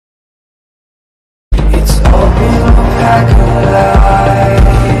back alive.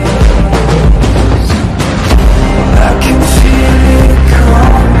 I can feel it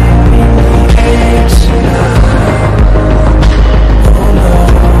coming in the air tonight. Oh no.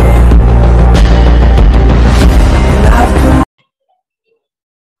 And I've been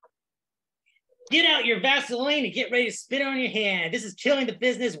Get out your Vaseline and get ready to spit it on your hand. This is Killing the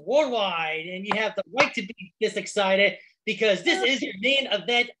Business Worldwide, and you have the right to be this excited because this is your main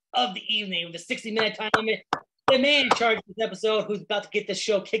event of the evening with a 60-minute time limit. The man in charge of this episode, who's about to get this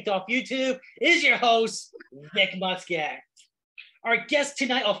show kicked off YouTube, is your host, Nick Muscat. Our guest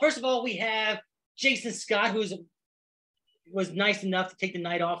tonight, first of all, we have Jason Scott, who was nice enough to take the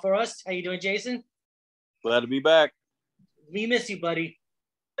night off for us. How you doing, Jason? Glad to be back. We miss you, buddy.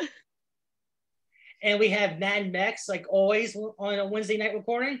 And we have Mexx, like always, on a Wednesday night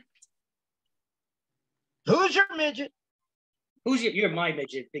recording. Who's your midget? You're my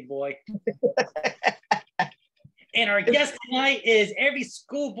midget, big boy. And our guest tonight is every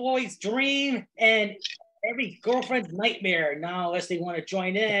schoolboy's dream and every girlfriend's nightmare now, unless they want to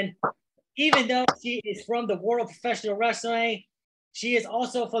join in. Even though she is from the world of professional wrestling, she is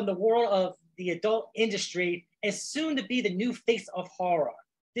also from the world of the adult industry and soon to be the new face of horror.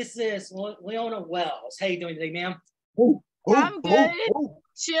 This is Lonna Wells. How you doing today, ma'am? I'm good.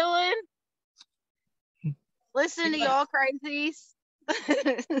 Chilling. Listen to y'all crazies.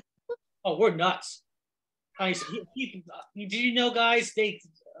 Oh, we're nuts. Did you know, guys?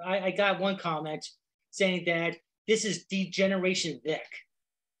 I got one comment saying that this is Degeneration Vic.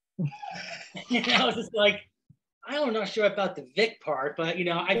 And I was just like, I'm not sure about the Vic part, but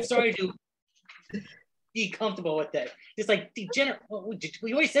I'm starting to be comfortable with it. It's like degenerate.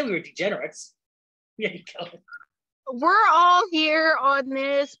 We always said we were degenerates. There you go. We're all here on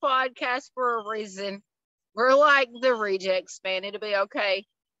this podcast for a reason. We're like the rejects, man. It'll be okay.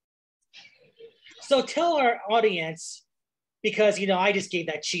 So tell our audience, because I just gave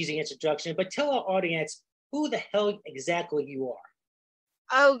that cheesy introduction, but tell our audience who the hell exactly you are.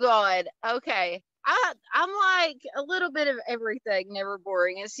 Oh God. Okay. I'm like a little bit of everything, never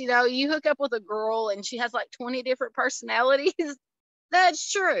boring. It's, you hook up with a girl and she has like 20 different personalities.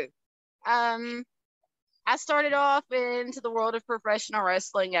 That's true. I started off into the world of professional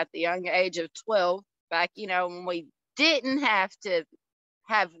wrestling at the young age of 12, back, when we didn't have to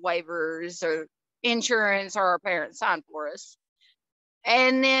have waivers or insurance or our parents signed for us.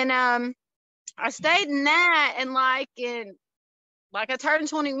 And then I stayed in that and I turned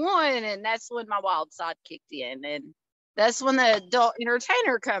 21 and that's when my wild side kicked in, and that's when the adult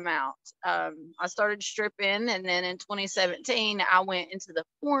entertainer come out. I started stripping, and then in 2017 I went into the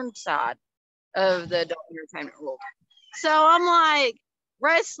porn side of the adult entertainment world. So I'm like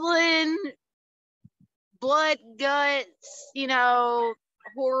wrestling, blood, guts,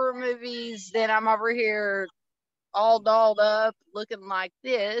 horror movies. Then I'm over here all dolled up looking like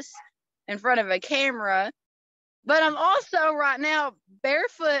this in front of a camera. But I'm also right now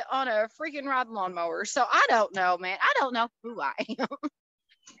barefoot on a freaking ride lawnmower. So I don't know, man. I don't know who I am.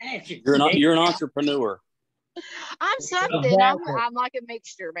 You're an entrepreneur. I'm something. Exactly. I'm like a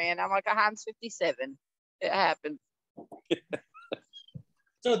mixture, man. I'm like a Heinz 57. It happens.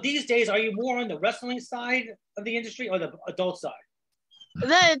 So these days, are you more on the wrestling side of the industry or the adult side? The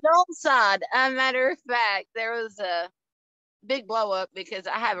adult side. A matter of fact, there was a big blow up because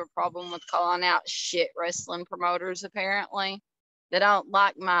I have a problem with calling out shit wrestling promoters, apparently. They don't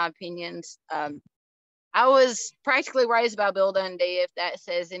like my opinions. I was practically raised by Bill Dundee, if that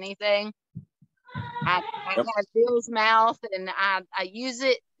says anything. I have Bill's mouth and I use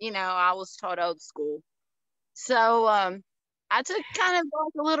it. I was taught old school. So I took kind of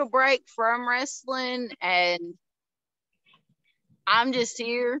like a little break from wrestling, and I'm just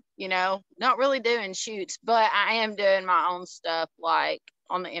here, not really doing shoots, but I am doing my own stuff like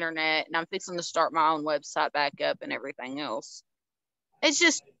on the internet, and I'm fixing to start my own website back up and everything else. It's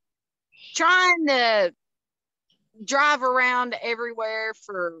just trying to drive around everywhere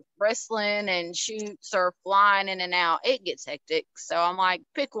for wrestling and shoots or flying in and out. It gets hectic. So I'm like,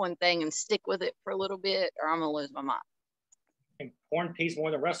 pick one thing and stick with it for a little bit or I'm going to lose my mind. And porn pays more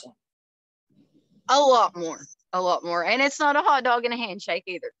than wrestling. A lot more. And it's not a hot dog and a handshake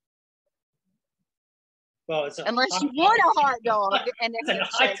either. Well, it's unless you want a hot dog and a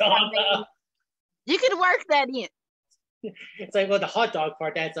handshake. You could work that in. It's like, well, the hot dog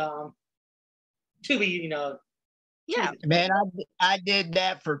part, that's to be, Yeah. Man, I did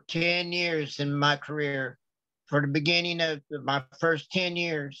that for 10 years in my career. For the beginning of my first 10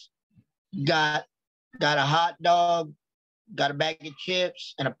 years, got a hot dog, got a bag of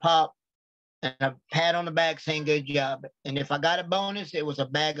chips and a pop, and a pat on the back saying good job. And if I got a bonus, it was a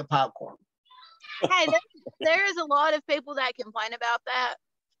bag of popcorn. Hey, there's a lot of people that complain about that.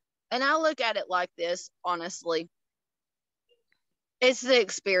 And I look at it like this, honestly. It's the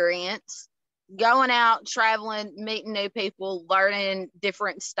experience. Going out, traveling, meeting new people, learning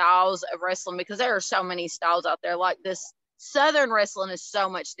different styles of wrestling, because there are so many styles out there. Like this Southern wrestling is so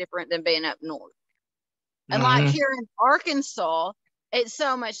much different than being up north. And like here in Arkansas, it's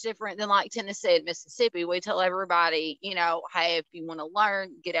so much different than like Tennessee and Mississippi. We tell everybody, you know, hey, if you want to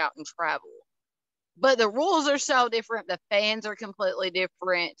learn, get out and travel. But the rules are so different. The fans are completely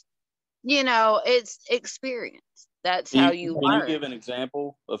different. You know, it's experience. That's how you Can learn. you give an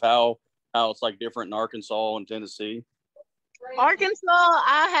example of how it's like different in Arkansas and Tennessee? Arkansas,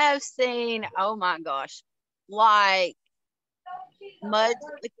 I have seen, oh my gosh, like mud.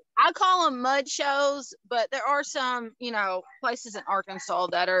 I call them mud shows, but there are some, you know, places in Arkansas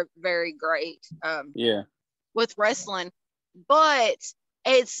that are very great Yeah. with wrestling, but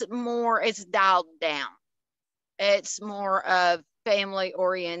it's dialed down. It's more of family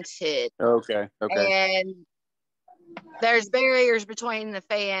oriented. Okay. And there's barriers between the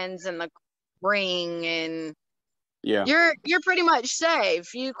fans and the ring, and Yeah. you're pretty much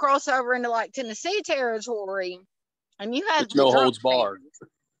safe. You cross over into like Tennessee territory, and you have It's no holds barred.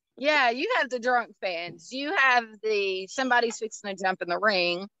 Yeah, you have the drunk fans. You have somebody's fixing to jump in the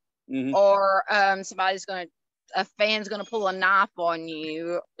ring, or a fan's gonna pull a knife on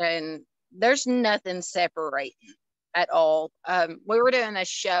you, and there's nothing separating at all. We were doing a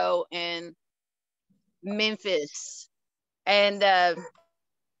show in Memphis, and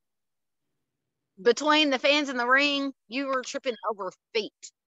between the fans and the ring, you were tripping over feet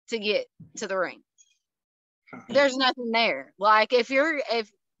to get to the ring. There's nothing there. Like if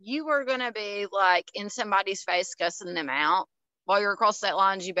you were gonna be like in somebody's face cussing them out while you're across that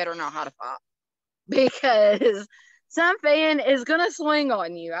line, you better know how to fight, because some fan is gonna swing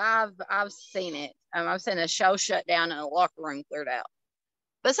on you. I've seen it. I've seen a show shut down and a locker room cleared out.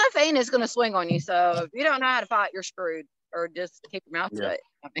 But some fan is gonna swing on you. So if you don't know how to fight, you're screwed. Or just keep your mouth shut.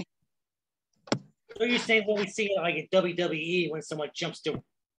 I mean, So you're saying what we see like in WWE when someone jumps to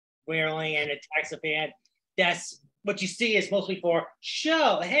railing and attacks a fan, that's what you see is mostly for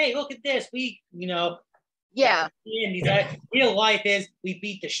show. Hey, look at this. We, you know, yeah. Real life is we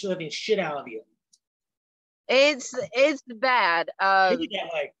beat the living shit out of you. It's bad. Maybe that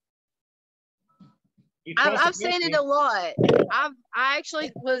way. I've seen it a lot. I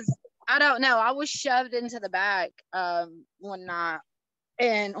actually was, I don't know, I was shoved into the back one night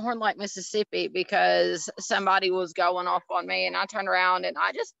in Horn Lake, Mississippi, because somebody was going off on me, and I turned around and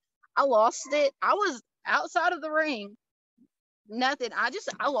I lost it. I was outside of the ring. Nothing. I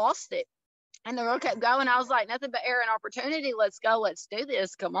lost it. And the road kept going. I was like, nothing but air and opportunity. Let's go. Let's do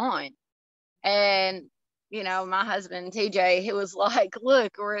this. Come on. And, you know, my husband, TJ, he was like,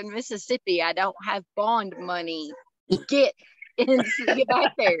 look, we're in Mississippi. I don't have bond money. Get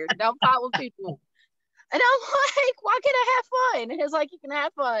back there. Don't fight with people. And I'm like, why can't I have fun? And he's like, you can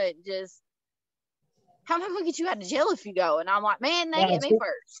have fun. Just, how am I going to get you out of jail if you go? And I'm like, man, they get me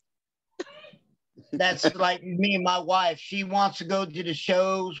first. That's like me and my wife. She wants to go to the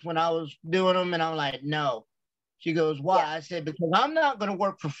shows when I was doing them, and I'm like, no. She goes, why? Yeah. I said, because I'm not going to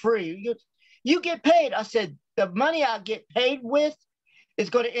work for free. You get paid. I said, the money I get paid with is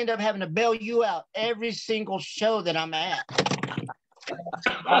going to end up having to bail you out every single show that I'm at.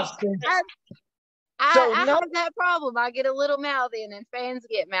 I have that problem. I get a little mouthy, and then fans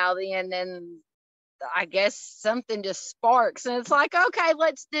get mouthy, and then I guess something just sparks, and it's like, okay,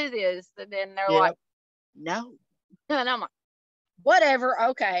 let's do this. And then they're like, no. And I'm like, whatever,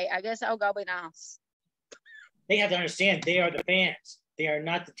 okay, I guess I'll go be nice. They have to understand they are the fans. They are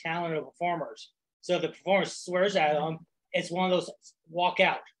not the talented performers. So if the performer swears at them, it's one of those walk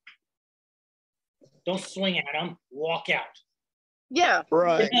out. Don't swing at them, walk out. Yeah.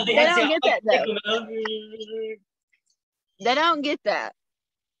 Right. They don't get that, though. They don't get that.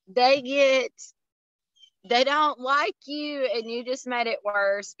 They don't like you, and you just made it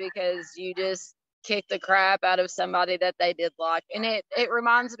worse because you just kicked the crap out of somebody that they did like. And it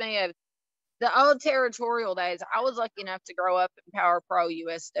reminds me of the old territorial days. I was lucky enough to grow up in Power Pro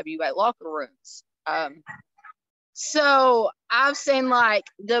USWA locker rooms. So I've seen like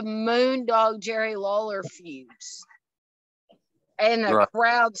the Moondog Jerry Lawler feuds and the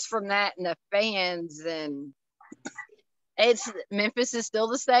crowds from that and the fans, and Memphis is still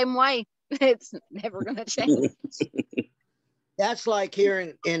the same way. It's never going to change. That's like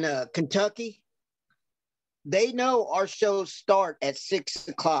here in Kentucky. They know our shows start at 6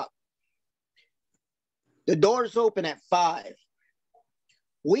 o'clock. The doors open at 5.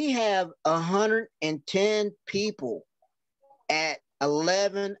 We have 110 people at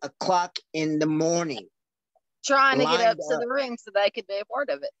 11 o'clock in the morning. Trying to get up Lined to the ring so they could be a part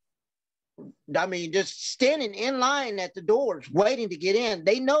of it. I mean, just standing in line at the doors, waiting to get in.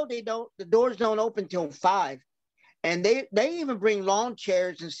 They know the doors don't open till 5. And they even bring lawn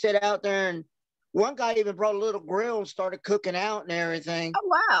chairs and sit out there. And one guy even brought a little grill and started cooking out and everything. Oh,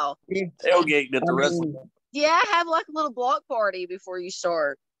 wow. Tailgating at the wrestling. Yeah, have like a little block party before you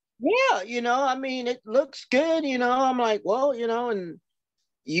start. Yeah, I mean, it looks good, I'm like, well, and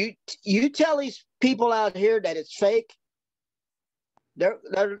you tell these people out here that it's fake,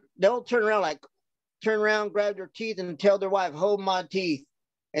 they'll turn around, grab their teeth and tell their wife, hold my teeth,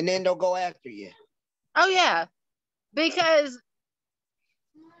 and then they'll go after you. Oh yeah, because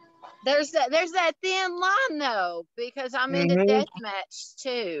there's that thin line though, because I'm into deathmatch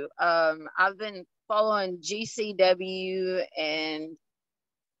too. I've been following GCW and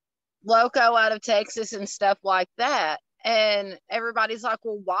Loco out of Texas and stuff like that. And everybody's like,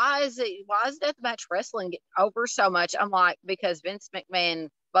 well, why is deathmatch wrestling getting over so much? I'm like, because Vince McMahon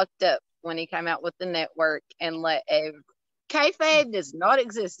fucked up when he came out with the network and let kayfabe does not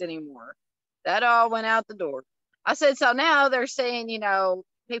exist anymore. That all went out the door. I said, so now they're saying,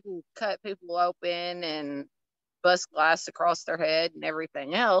 people cut people open and bust glass across their head and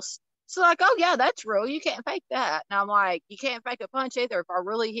everything else. So like, oh yeah, that's real. You can't fake that. And I'm like, you can't fake a punch either. If I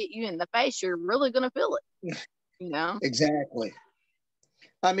really hit you in the face, you're really gonna feel it. Exactly.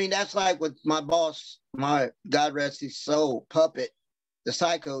 I mean, that's like with my boss, my God rest his soul, Puppet, the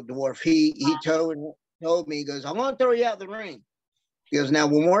Psycho Dwarf. He told me, he goes, I'm gonna throw you out the ring. He goes, now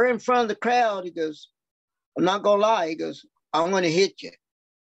when we're in front of the crowd, he goes, I'm not gonna lie. He goes, I'm gonna hit you.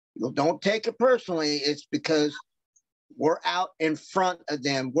 He goes, don't take it personally. It's because we're out in front of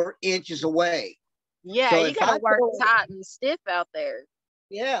them. We're inches away. Yeah, so you gotta work tight and stiff out there.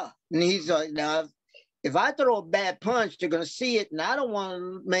 Yeah. And he's like, now, if I throw a bad punch, they're going to see it, and I don't want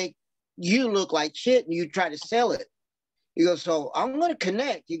to make you look like shit and you try to sell it. He goes, so I'm going to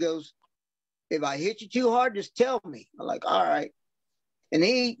connect. He goes, if I hit you too hard, just tell me. I'm like, all right. And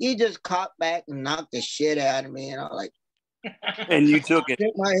he just caught back and knocked the shit out of me. And I'm like, and you took it.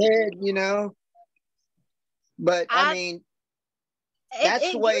 Hit my head, But I mean,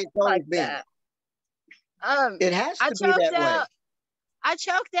 that's the way it's always been. It has to be that way. I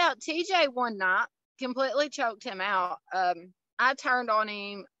choked out TJ one night. Completely choked him out. I turned on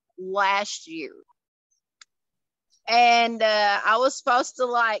him last year, and I was supposed to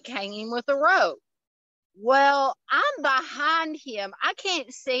like hang him with a rope. Well, I'm behind him. I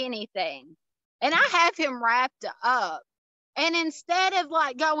can't see anything, and I have him wrapped up. And instead of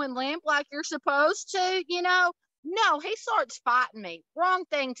like going limp like you're supposed to, no, he starts fighting me. Wrong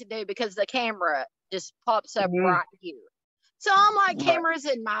thing to do because the camera just pops up right here. So I'm like, camera's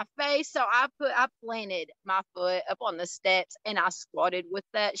in my face. So I planted my foot up on the steps and I squatted with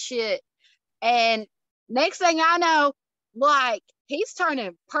that shit. And next thing I know, like he's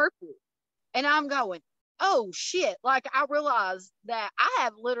turning purple. And I'm going, oh shit. Like I realized that I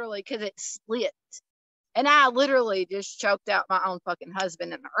have literally, because it split. And I literally just choked out my own fucking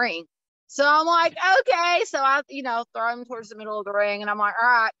husband in the ring. So I'm like, okay. So I, throw him towards the middle of the ring and I'm like, all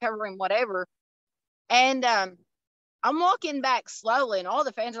right, cover him, whatever. And I'm walking back slowly and all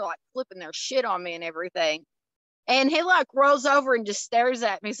the fans are like flipping their shit on me and everything. And he like rolls over and just stares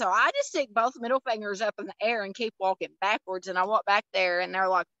at me. So I just stick both middle fingers up in the air and keep walking backwards. And I walk back there and they're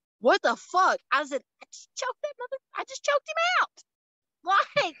like, what the fuck? I said, I just choked him out.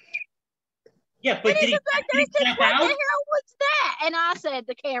 Like, yeah, but did he tap out? What the hell was that? And I said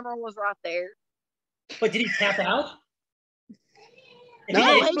the camera was right there. But did he tap out? No,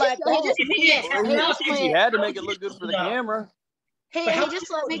 he had to make it look good for the camera. He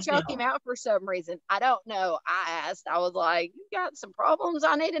just let me choke him out for some reason. I don't know. I asked. I was like, you got some problems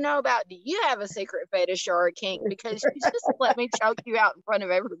I need to know about. Do you have a secret fetish or a kink? Because you just let me choke you out in front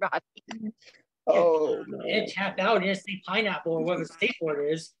of everybody. Oh, man. Tap out and just say pineapple or whatever the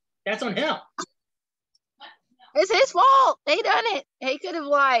skateboard is. That's on him. It's his fault. He done it. He could have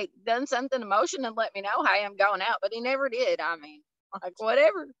like done something emotion and let me know, hey, I'm going out, but he never did. I mean, like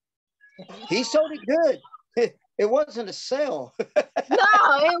whatever. He sold it good. It wasn't a sell. No,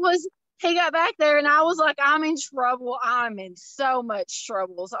 it was. He got back there and I was like, I'm in trouble. I'm in so much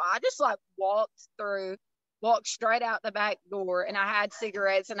trouble. So I just like walked straight out the back door and I had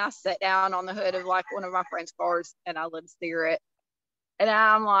cigarettes and I sat down on the hood of like one of my friend's cars and I lit a cigarette. And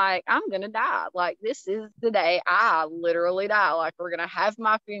I'm like, I'm going to die. Like, this is the day I literally die. Like, we're going to have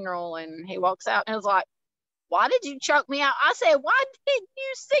my funeral. And he walks out and was like, why did you choke me out? I said, why didn't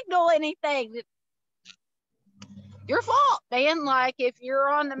you signal anything? Your fault, man. Like, if you're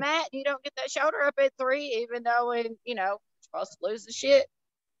on the mat, you don't get that shoulder up at 3, even though, supposed to lose the shit,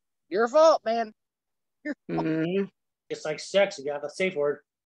 your fault, man. Mhm. It's like sex. You got the safe word.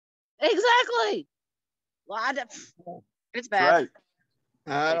 Exactly. Well, it's bad. Right.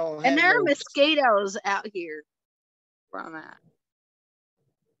 I don't have And there are no, mosquitoes out here where I'm at.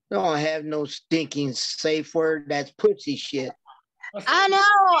 don't have no stinking safe word. That's pussy shit. I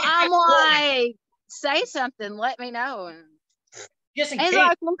know. I'm like, say something. Let me know. Just in And case. it's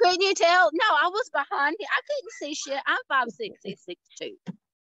like, well, couldn't you tell? No, I was behind you. I couldn't see shit. I'm 5'6", he's 6'2".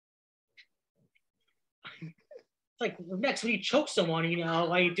 It's like next when you choke someone, you know,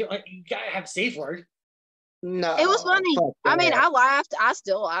 like you do, like, you gotta have safe word. No, It was funny. fuck I mean, that. I laughed. I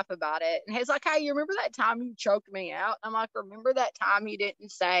still laugh about it. And he's like, hey, you remember that time you choked me out? I'm like, remember that time you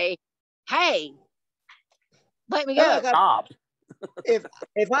didn't say, hey, let me go? Look, Stop. if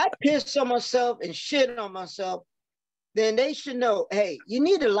I piss on myself and shit on myself, then they should know, hey, you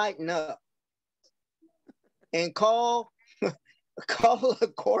need to lighten up and call a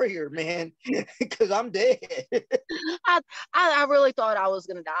courier, man, because I'm dead. I really thought I was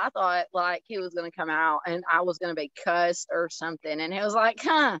gonna die. I thought like he was gonna come out and I was gonna be cussed or something. And he was like,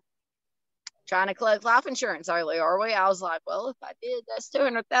 huh, trying to collect life insurance early, are we? I was like, well, if I did, that's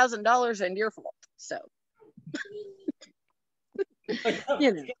 $200,000 and your fault. So But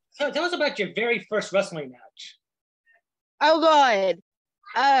you know. tell us about your very first wrestling match. Oh God.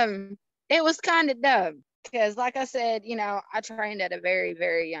 It was kind of dumb because like I said, you know, I trained at a very,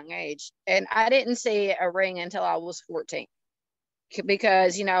 very young age and I didn't see a ring until I was 14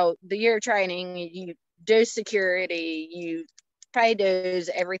 because, you know, the year of training, you do security, you pay dues,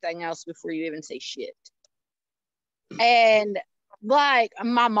 everything else before you even see shit. And like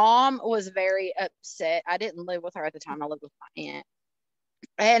my mom was very upset. I didn't live with her at the time. I lived with my aunt.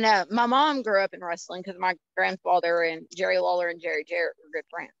 And my mom grew up in wrestling because my grandfather and Jerry Lawler and Jerry Jarrett were good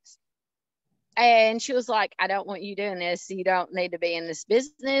friends. And she was like, I don't want you doing this. You don't need to be in this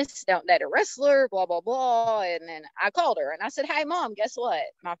business. Don't date a wrestler, blah, blah, blah. And then I called her and I said, hey, Mom, guess what?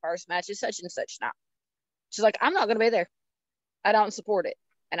 My first match is such and such now. She's like, I'm not going to be there. I don't support it.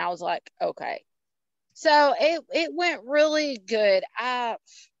 And I was like, okay. So it went really good.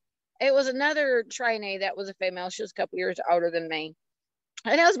 It was another trainee that was a female. She was a couple years older than me.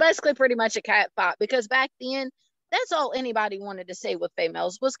 And it was basically pretty much a cat fight because back then, that's all anybody wanted to see with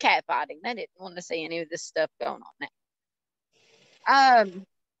females was cat fighting. They didn't want to see any of this stuff going on now.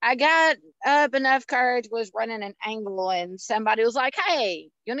 I got up enough courage, was running an angle, and somebody was like,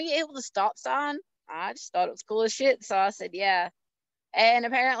 hey, you want to get hit with a stop sign? I just thought it was cool as shit. So I said, yeah. And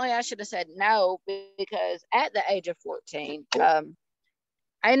apparently I should have said no because at the age of 14,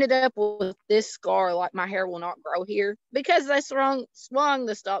 I ended up with this scar, like my hair will not grow here because they swung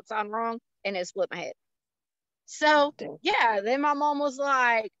the stop sign wrong and it split my head. So yeah, then my mom was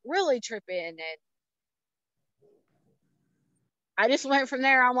like really tripping and I just went from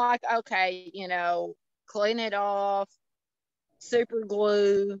there. I'm like, okay, you know, clean it off, super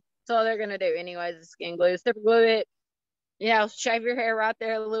glue. That's all they're going to do anyways, is skin glue, super glue it, you know, shave your hair right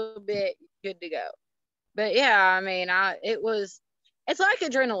there a little bit, good to go. But yeah, I mean, it's like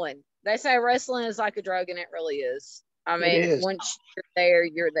adrenaline. They say wrestling is like a drug, and it really is. I mean, once you're there,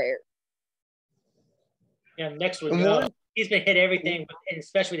 you're there. Yeah, next would go. He's been hit everything, and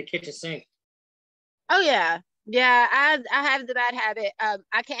especially the kitchen sink. Oh yeah, yeah. I have the bad habit.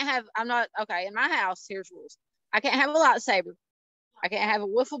 I can't have. I'm not okay. In my house, here's rules. I can't have a lightsaber. I can't have a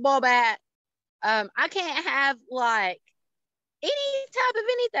wiffle ball bat. I can't have like any type of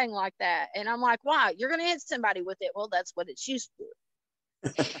anything like that. And I'm like, why? You're gonna hit somebody with it. Well, that's what it's used for.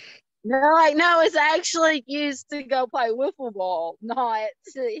 They're like, no, it's actually used to go play wiffle ball, not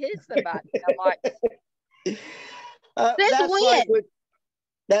to hit somebody. I'm like,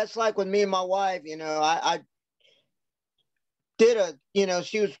 that's like with me and my wife, you know, I did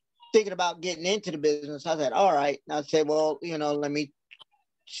she was thinking about getting into the business. I said, all right. And I said, well, you know, let me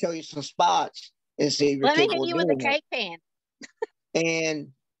show you some spots and see if you're capable of doing it. Let me hit you with a cake pan.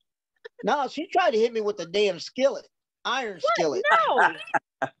 And no, she tried to hit me with a damn skillet, iron skillet. No.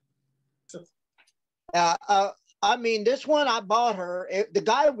 I mean, this one I bought her. The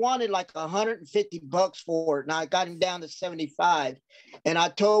guy wanted like $150 for it, and I got him down to 75. And I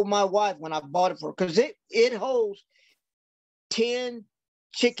told my wife when I bought it for her, because it holds 10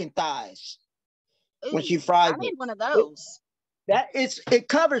 chicken thighs. Ooh, when she fries I need it. one of those. It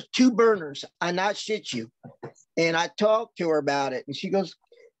covers 2 burners. I not shit you. And I talked to her about it, and she goes,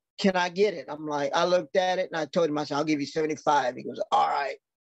 "Can I get it?" I'm like, I looked at it and I told him, I said, "I'll give you 75." He goes, "All right."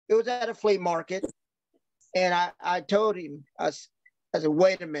 It was at a flea market. And I told him, I said,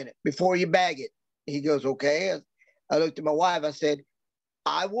 "Wait a minute before you bag it." He goes, "Okay." I looked at my wife. I said,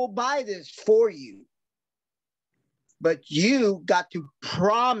 "I will buy this for you but you got to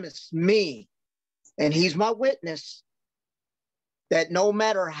promise me, and he's my witness, that no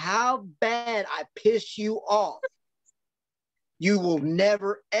matter how bad I piss you off, you will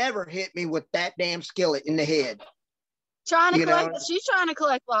never, ever hit me with that damn skillet in the head. She's trying to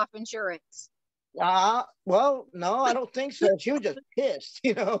collect life insurance. Well, no, I don't think so. She was just pissed,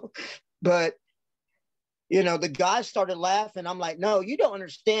 But, the guy started laughing. I'm like, no, you don't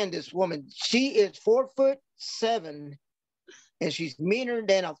understand this woman. She is 4'7", and she's meaner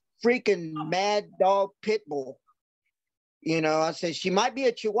than a freaking mad dog pit bull. I said, she might be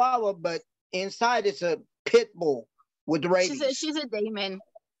a Chihuahua, but inside it's a pit bull with rabies. She's a demon.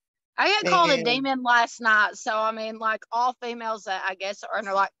 I got called a demon last night. So, I mean, like all females that I guess are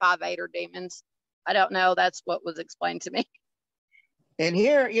under like 5'8" are demons. I don't know. That's what was explained to me. And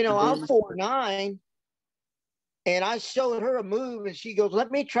here, I'm 4'9", and I showed her a move, and she goes,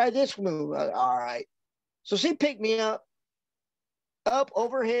 let me try this move. All right. So she picked me up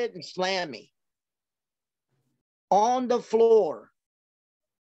overhead and slammed me on the floor.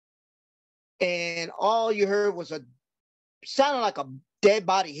 And all you heard was sounded like a dead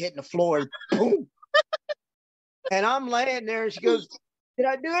body hitting the floor. Boom. And I'm laying there, and she goes, did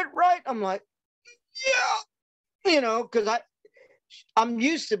I do it right? I'm like, yeah, because I'm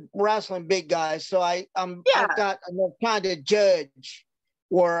used to wrestling big guys, so I've got enough time to judge.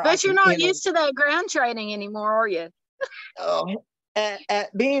 But you're not used to that ground training anymore, are you?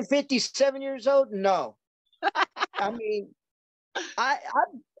 At being 57 years old, no. I mean, I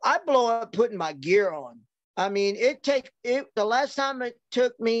blow up putting my gear on. I mean, the last time it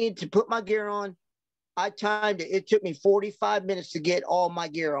took me to put my gear on, I timed it. It took me 45 minutes to get all my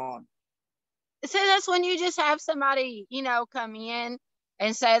gear on. So that's when you just have somebody, come in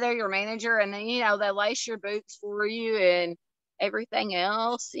and say they're your manager, and then, they lace your boots for you and everything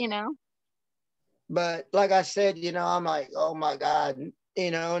else, But like I said, I'm like, oh my God, and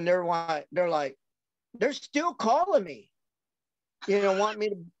they're like, they're still calling me, want me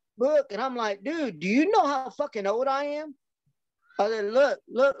to book. And I'm like, dude, do you know how fucking old I am? I said, look,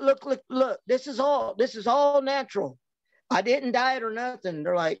 this is all natural. I didn't diet or nothing.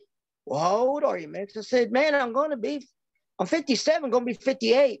 They're like, well, how old are you, Mexx? I said, man, I'm 57, going to be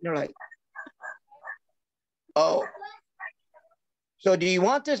 58. And they're like, oh, so do you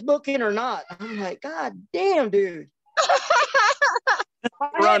want this booking or not? I'm like, God damn, dude.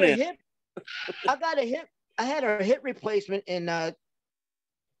 I had a hip replacement in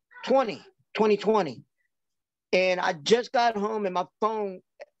 2020. And I just got home and my phone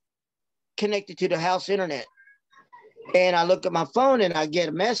connected to the house internet. And I look at my phone and I get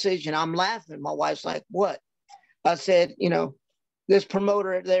a message and I'm laughing. My wife's like, what? I said, this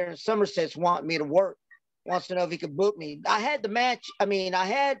promoter there in Somerset's wanting me to work, wants to know if he could book me. I had the match. I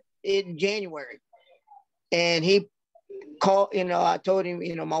had it in January. And he called, I told him,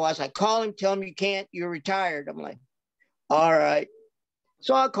 my wife's like, call him, tell him you can't, you're retired. I'm like, all right.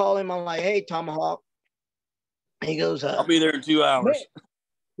 So I call him. I'm like, hey, Tomahawk. He goes, I'll be there in 2 hours.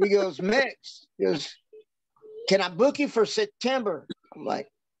 He goes, Mexx. He goes, can I book you for September? I'm like,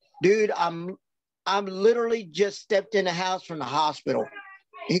 dude, I'm literally just stepped in the house from the hospital.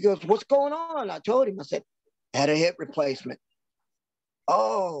 He goes, what's going on? I told him. I said, had a hip replacement.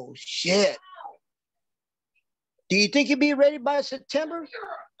 Oh, shit. Do you think you'll be ready by September?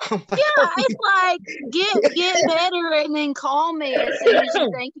 Like, it's like, get better and then call me as soon as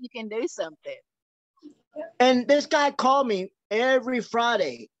you think you can do something. And this guy called me every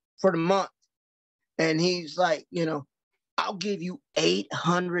Friday for the month. And he's like, I'll give you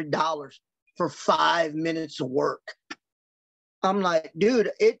 $800 for 5 minutes of work. I'm like,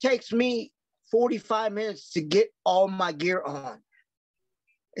 dude, it takes me 45 minutes to get all my gear on.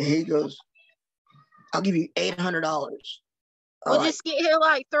 And he goes, I'll give you $800. Well, just get here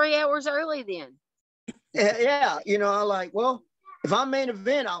like 3 hours early then. Yeah. I'm like, well, if I'm main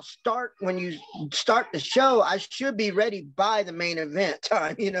event, I'll start when you start the show. I should be ready by the main event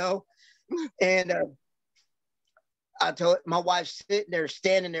time, And I told my wife sitting there,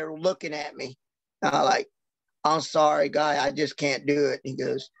 standing there looking at me. I'm like, I'm sorry, guy, I just can't do it. He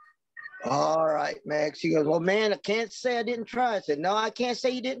goes, all right, Mexx. He goes, well, man, I can't say I didn't try. I said, no, I can't say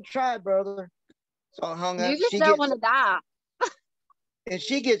you didn't try, brother. So I hung up. You just don't want to die. And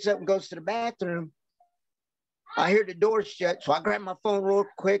she gets up and goes to the bathroom. I hear the door shut, so I grab my phone real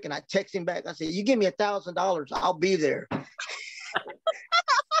quick and I text him back. I said, you give me $1,000, I'll be there.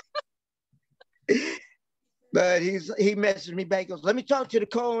 But he messaged me back. He goes, let me talk to the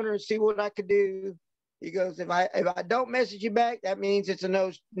co-owner and see what I could do. He goes, if I don't message you back, that means it's a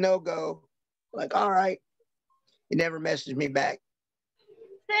no go. Like, all right. He never messaged me back.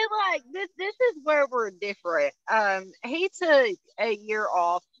 see, like this is where we're different. He took a year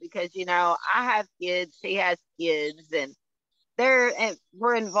off because I have kids, he has kids, and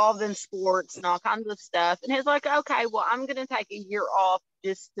we're involved in sports and all kinds of stuff. And he's like, okay, well, I'm gonna take a year off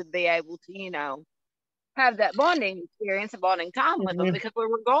just to be able to, have that bonding experience and bonding time with them because we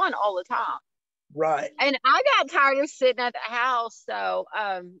were gone all the time. Right. And I got tired of sitting at the house, so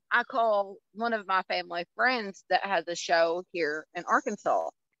I called one of my family friends that has a show here in Arkansas.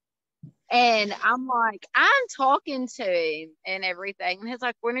 And I'm like, I'm talking to him and everything. And he's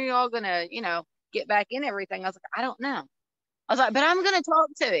like, when are y'all gonna, get back in everything? I was like, I don't know. I was like, but I'm gonna talk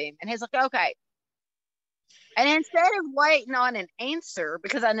to him. And he's like, okay. And instead of waiting on an answer,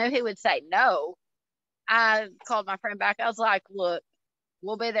 because I knew he would say no, I called my friend back. I was like, look,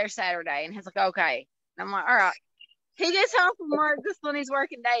 we'll be there Saturday. And he's like, okay. And I'm like, all right. He gets home from work. This one he's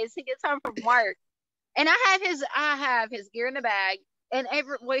working days. He gets home from work. And I have his gear in the bag. And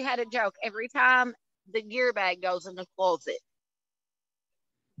we had a joke. Every time the gear bag goes in the closet,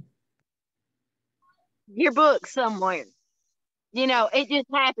 your book somewhere. It just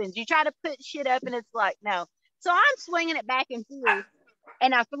happens. You try to put shit up and it's like, no. So I'm swinging it back and forth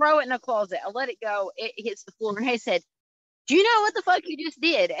and I throw it in the closet. I let it go. It hits the floor. And he said, do you know what the fuck you just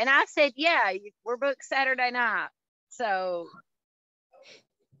did? And I said, yeah, we're booked Saturday night. So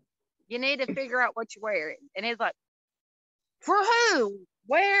you need to figure out what you're wearing. And he's like, for who?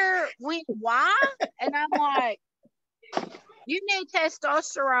 Where? When? Why? And I'm like, you need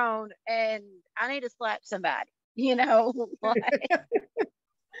testosterone and I need to slap somebody. Like,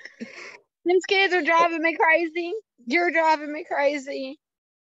 these kids are driving me crazy. You're driving me crazy.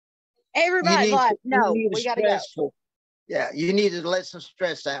 Everybody's like, no, we got to go. Yeah, you need to let some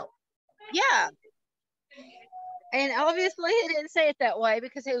stress out. Yeah. And obviously he didn't say it that way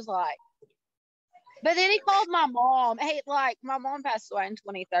because he was like, but then he called my mom. Hey, like, my mom passed away in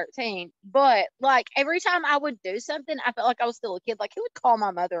 2013. But like every time I would do something, I felt like I was still a kid. Like he would call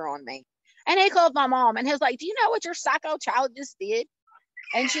my mother on me. And he called my mom and he was like, do you know what your psycho child just did?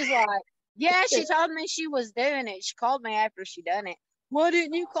 And she's like, yeah, she told me she was doing it. She called me after she done it. Why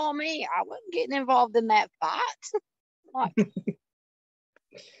didn't you call me? I wasn't getting involved in that fight. Like,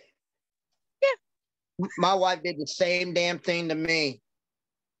 yeah. My wife did the same damn thing to me.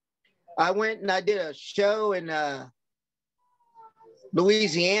 I went and I did a show in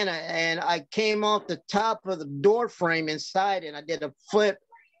Louisiana and I came off the top of the door frame inside and I did a flip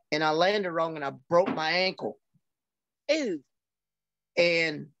and I landed wrong and I broke my ankle. Ew.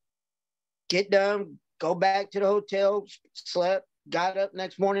 And get done, go back to the hotel, slept, got up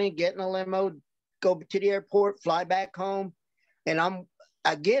next morning, get in a limo, go to the airport, fly back home. And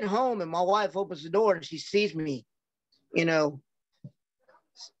I get home and my wife opens the door and she sees me,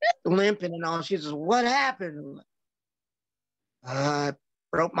 limping and all. She says, what happened? I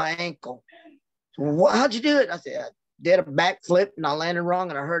broke my ankle. How'd you do it? I said, I did a backflip and I landed wrong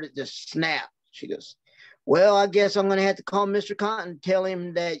and I heard it just snap. She goes, well, I guess I'm going to have to call Mr. Cotton, tell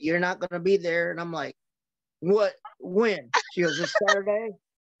him that you're not going to be there. And I'm like, what? When? She goes,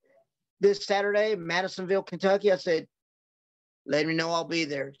 this Saturday, Madisonville, Kentucky. I said, let me know I'll be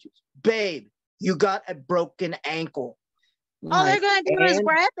there. She goes, babe, you got a broken ankle. All they're going to do is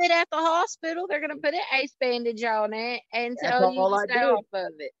wrap it at the hospital. They're going to put an ace bandage on it and tell you to stay off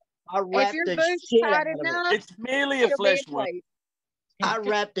of it. I wrapped if your the boot's shit tight out of enough, it. It's merely a flesh wound. I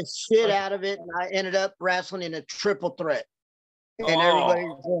wrapped the shit out of it and I ended up wrestling in a triple threat. And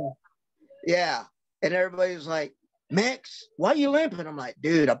everybody's yeah. And everybody's like, Mexx, why are you limping? I'm like,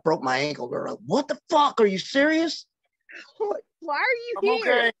 dude, I broke my ankle. They're like, what the fuck? Are you serious? Why are you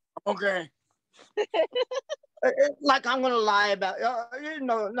here? Okay. Like I'm gonna lie about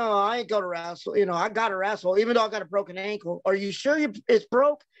no, I ain't gonna wrestle. I gotta wrestle, even though I got a broken ankle. Are you sure it's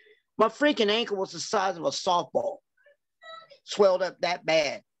broke? My freaking ankle was the size of a softball, swelled up that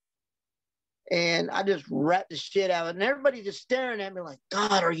bad. And I just wrapped the shit out of it. And everybody just staring at me like,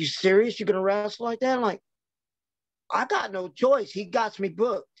 God, are you serious? You're gonna wrestle like that? I'm like, I got no choice. He got me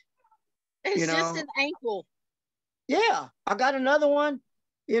booked. It's just an ankle. Yeah, I got another one.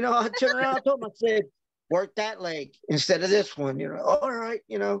 I turned around and told him, I said, work that leg instead of this one. All right,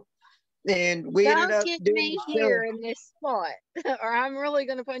 and we ended up get doing me here in this spot, or I'm really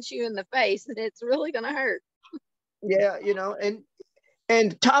gonna punch you in the face, and it's really gonna hurt. Yeah,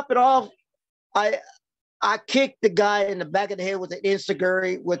 and top it off, I kicked the guy in the back of the head with an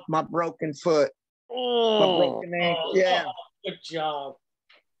enziguri with my broken foot. My broken ankle. Yeah. Good job.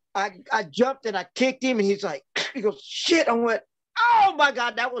 I jumped and I kicked him, and he goes, shit. I went, oh my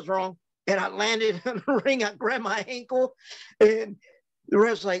God, that was wrong. And I landed in the ring. I grabbed my ankle, and the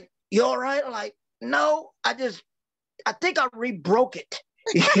ref's like, you all right? I'm like, no, I think I re-broke it.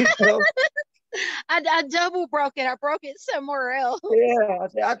 You know? I double broke it. I broke it somewhere else. Yeah,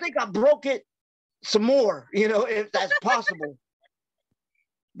 I think I broke it some more, if that's possible.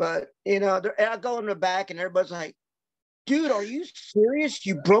 But and I go in the back and everybody's like, dude, are you serious?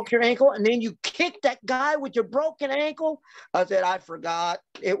 You broke your ankle and then you kicked that guy with your broken ankle? I said, I forgot.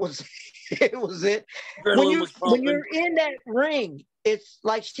 It was it was it. Adrenaline was When pumping. you're in that ring, it's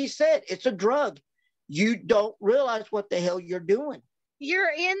like she said, it's a drug. You don't realize what the hell you're doing.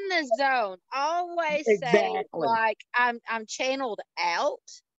 You're in the zone. Always say Exactly. like I'm channeled out,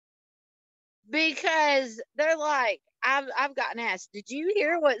 because they're like, I've gotten asked, did you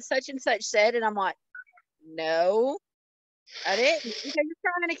hear what such and such said? And I'm like, no, I didn't. Because you're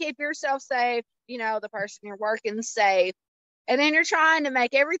trying to keep yourself safe, the person you're working safe. And then you're trying to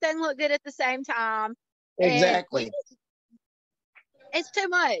make everything look good at the same time. Exactly. It's too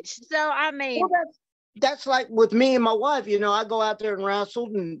much. So, I mean, Well, that's like with me and my wife, I go out there and wrestle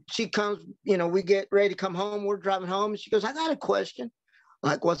and she comes, we get ready to come home. We're driving home and she goes, I got a question. I'm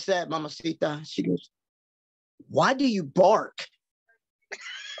like, what's that, Mamacita? She goes, why do you bark?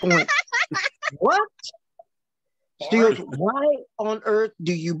 I went, what? She goes, why on earth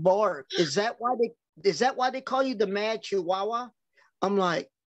do you bark? Is that why they call you the mad chihuahua? I'm like,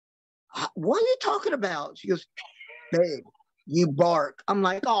 what are you talking about? She goes, babe, you bark. I'm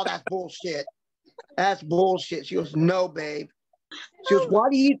like, oh, that's bullshit. That's bullshit. She goes, no, babe. She goes,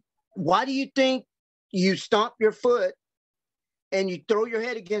 why do you think you stomp your foot and you throw your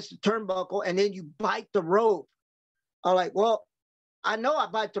head against the turnbuckle and then you bite the rope? I'm like, well, I know I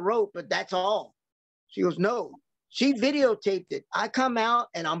bite the rope, but that's all. She goes, no. She videotaped it. I come out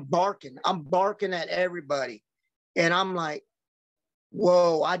and I'm barking. I'm barking at everybody. And I'm like,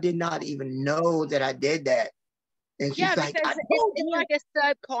 whoa, I did not even know that I did that. And she's like, because it's like a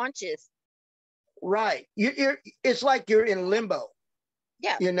subconscious. Right. It's like you're in limbo.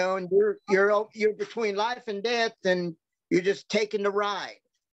 Yeah. And you're between life and death and you're just taking the ride.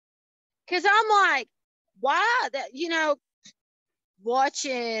 Because I'm like, why that,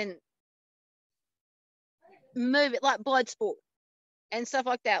 watching movie like Bloodsport and stuff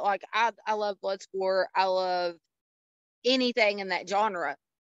like that. Like I love Bloodsport. I love anything in that genre.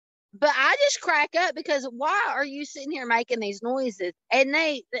 But I just crack up because why are you sitting here making these noises? And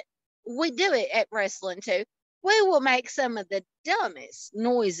we do it at wrestling too. We will make some of the dumbest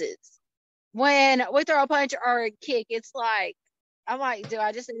noises when we throw a punch or a kick. It's like, I'm like, do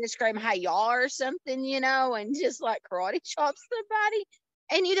I just need to scream "Hey y'all" or something, and just like karate chop somebody?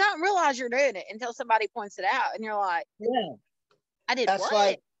 And you don't realize you're doing it until somebody points it out, and you're like, yeah, I did that's what?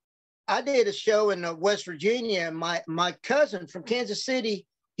 like I did a show in West Virginia. And my cousin from Kansas City,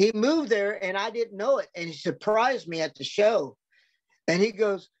 he moved there, and I didn't know it, and he surprised me at the show. And he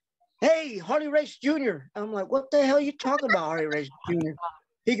goes, "Hey, Harley Race Jr." I'm like, "What the hell are you talking about, Harley Race Jr.?"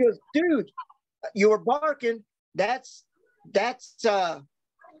 He goes, "Dude, you were barking. That's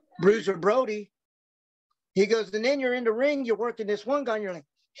Bruiser Brody." He goes, and then you're in the ring, you're working this one guy, and you're like,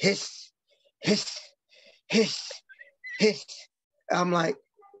 hiss, hiss, hiss, hiss. I'm like,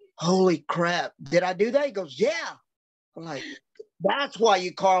 holy crap, did I do that? He goes, yeah. I'm like, that's why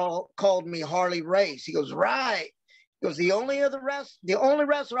you called me Harley Race. He goes, right. He goes, the only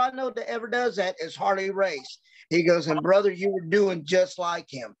wrestler I know that ever does that is Harley Race. He goes, and brother, you were doing just like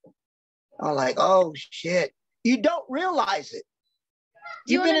him. I'm like, oh shit. You don't realize it.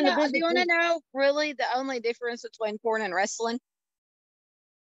 Do you want to know really the only difference between porn and wrestling?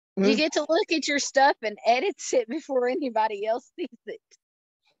 Mm-hmm. You get to look at your stuff and edit it before anybody else sees it.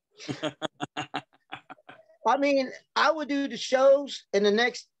 I mean, I would do the shows, and the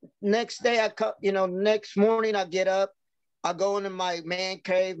next day, next morning I get up, I go into my man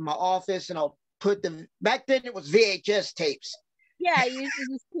cave, my office, and I'll put back then it was VHS tapes. Yeah, you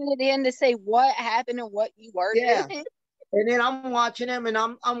just put it in to say what happened and what you were doing. And then I'm watching them, and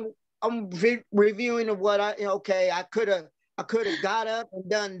I'm reviewing of what I could have got up and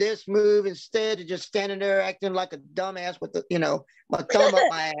done this move instead of just standing there acting like a dumbass with my thumb up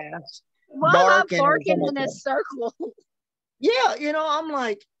my ass. Why am I barking in a circle? Yeah, I'm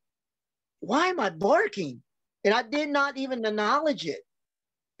like, why am I barking? And I did not even acknowledge it.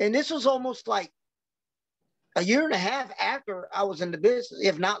 And this was almost like a year and a half after I was in the business,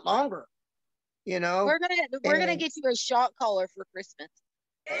 if not longer. We're gonna get you a shot collar for Christmas.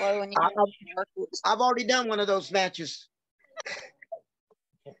 I've already done one of those matches.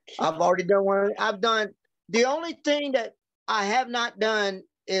 I've already done one. The only thing that I have not done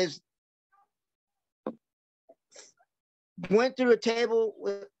is went through a table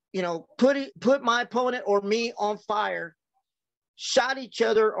with, put my opponent or me on fire, shot each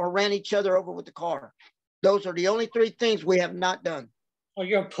other, or ran each other over with the car. Those are the only three things we have not done. Oh,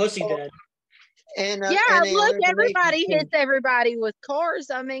 you're a pussy then. And Yeah, and the look, other everybody information hits everybody with cars.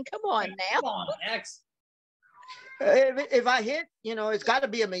 I mean, come on now. Come on, X. if I hit, it's got to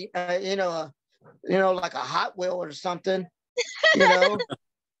be like a Hot Wheel or something, you know.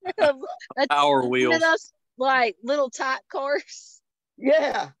 That's Power one of wheels. those like little tight cars.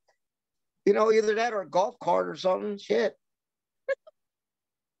 Yeah, either that or a golf cart or something. Shit.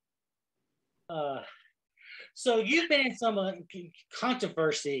 So you've been in some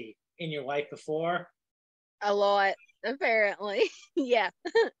controversy in your life before. A lot, apparently. Yeah.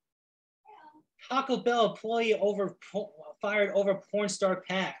 Taco Bell employee fired over porn star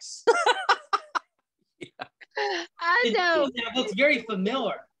pass. I know. That looks very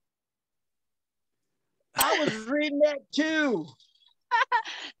familiar. I was reading that too.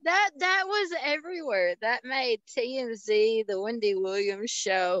 That was everywhere. That made TMZ, the Wendy Williams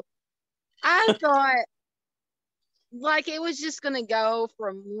show. I thought like it was just gonna go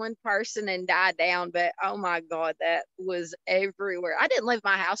from one person and die down, but oh my God, that was everywhere. I didn't leave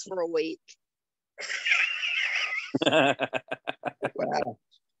my house for a week. Wow.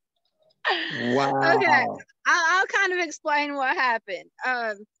 Wow. Okay, I'll kind of explain what happened.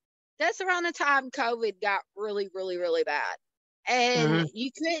 That's around the time COVID got really, really, really bad. And you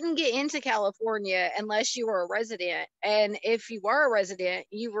couldn't get into California unless you were a resident. And if you were a resident,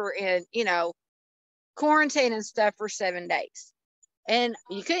 you were in, quarantine and stuff for 7 days. And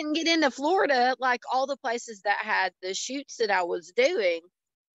you couldn't get into Florida, like all the places that had the shoots that I was doing.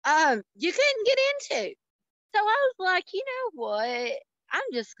 You couldn't get into. So I was like, you know what? I'm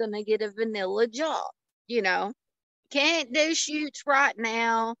just gonna get a vanilla job. Can't do shoots right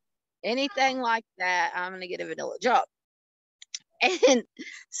now, anything like that. I'm gonna get a vanilla job. And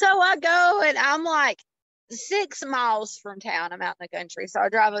so I go and I'm like 6 miles from town. I'm out in the country. So I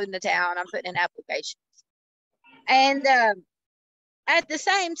drive into town. I'm putting in applications. And at the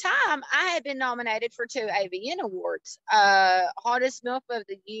same time, I had been nominated for 2 AVN awards, Hottest MILF of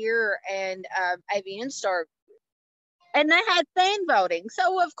the Year and AVN Star. And they had fan voting.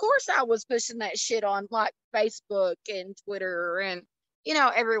 So, of course, I was pushing that shit on like Facebook and Twitter and,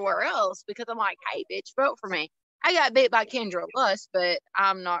 everywhere else because I'm like, hey, bitch, vote for me. I got beat by Kendra Lust, but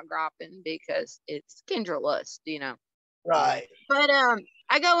I'm not griping because it's Kendra Lust, Right. But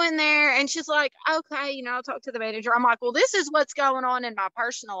I go in there and she's like, okay, I'll talk to the manager. I'm like, well, this is what's going on in my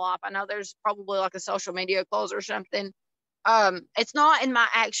personal life. I know there's probably like a social media clause or something. It's not in my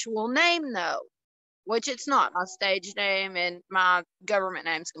actual name though, which it's not. My stage name and my government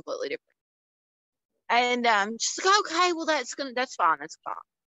name's completely different. And she's like, okay, well that's fine. That's fine.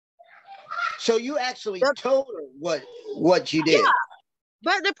 So you actually told her what you did. Yeah.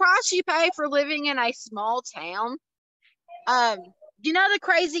 But the price you pay for living in a small town, the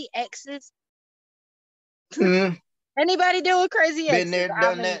crazy exes? Mhm. Anybody do a crazy exes? Been there,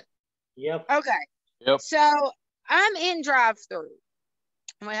 done that. Yep. Okay. Yep. So I'm in drive-through.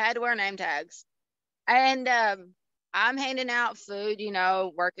 We had to wear name tags. And I'm handing out food,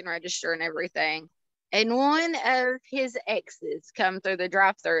 working register and everything. And one of his exes come through the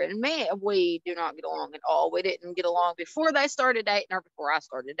drive-thru, and we do not get along at all. We didn't get along before they started dating or before I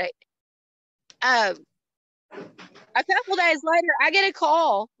started dating. A couple days later, I get a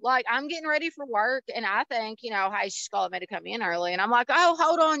call. Like, I'm getting ready for work, and I think, hey, she's calling me to come in early. And I'm like, oh,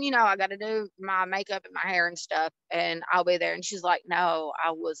 hold on, I got to do my makeup and my hair and stuff, and I'll be there. And she's like, no,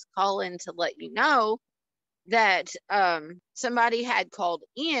 I was calling to let you know that somebody had called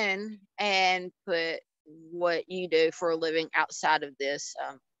in and put what you do for a living outside of this,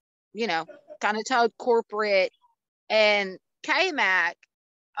 kind of told corporate, and K-Mac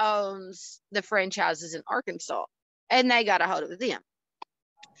owns the franchises in Arkansas, and they got a hold of them.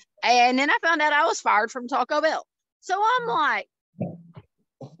 And then I found out I was fired from Taco Bell. So I'm like,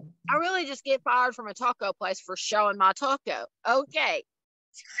 I really just get fired from a taco place for showing my taco. Okay.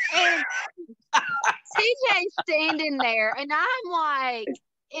 And TJ's standing there, and I'm like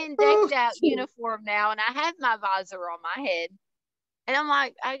in decked out uniform now, and I have my visor on my head. And I'm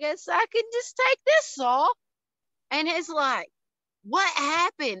like, I guess I can just take this off. And he's like, what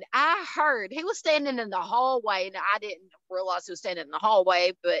happened? I heard he was standing in the hallway, and I didn't realize he was standing in the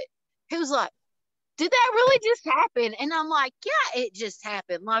hallway, but he was like, did that really just happen? And I'm like, yeah, it just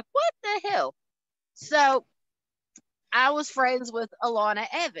happened. Like, what the hell? So I was friends with Lonna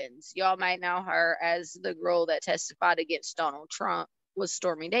Evans. Y'all might know her as the girl that testified against Donald Trump with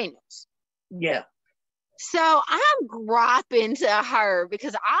Stormy Daniels. Yeah. So I'm griping to her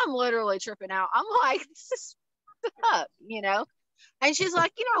because I'm literally tripping out. I'm like, this is up, And she's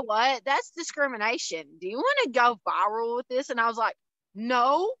like, you know what? That's discrimination. Do you want to go viral with this? And I was like,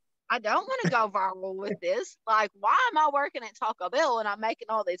 no, I don't want to go viral with this. Like, why am I working at Taco Bell and I'm making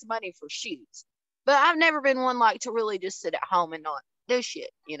all this money for shoes? But I've never been one like to really just sit at home and not do shit,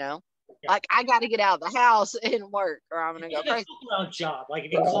 you know? Yeah. Like, I got to get out of the house and work or I'm going to go It's a crazy. full-out job. Like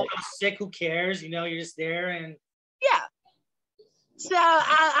if you call out sick, who cares? You know, you're just there and Yeah. So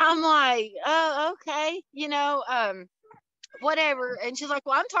I'm like, oh, okay, you know, whatever. And she's like,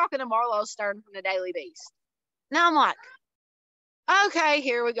 well, I'm talking to Marlo Stern from the Daily Beast. Now I'm like, okay,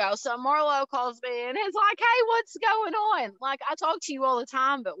 here we go. So Marlo calls me and is like, hey, what's going on? Like, I talk to you all the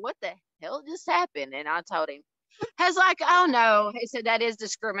time, but what the hell just happened? And I told him, he's like, oh no. He said, that is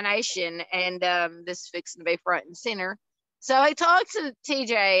discrimination. And this is fixing to be front and center. So he talked to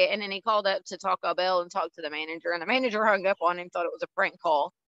TJ and then he called up to Taco Bell and talked to the manager. And the manager hung up on him, thought it was a prank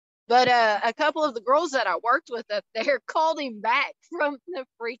call. But a couple of the girls that I worked with up there called him back from the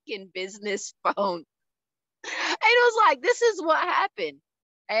freaking business phone. And it was like, this is what happened.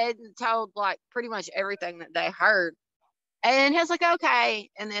 And told like pretty much everything that they heard. And he was like, okay.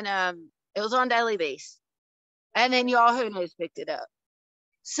 And then it was on Daily Beast. And then Yahoo News picked it up.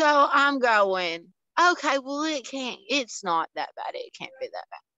 So I'm going, okay, well, it's not that bad. It can't be that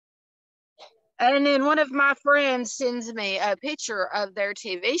bad. And then one of my friends sends me a picture of their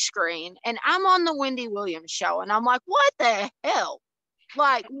TV screen, and I'm on the Wendy Williams show. And I'm like, what the hell?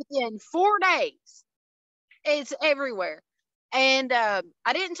 Like within 4 days, it's everywhere. And I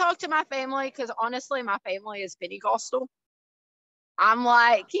didn't talk to my family because honestly, my family is Pentecostal. I'm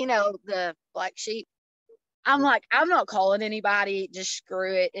like, you know, the black sheep. I'm like, I'm not calling anybody. Just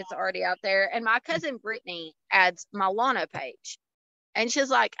screw it. It's already out there. And my cousin Brittany adds my Lonna page. And she's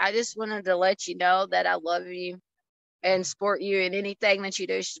like, I just wanted to let you know that I love you and support you in anything that you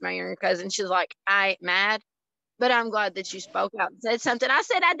do. She's my younger cousin. She's like, I ain't mad, but I'm glad that you spoke out and said something. I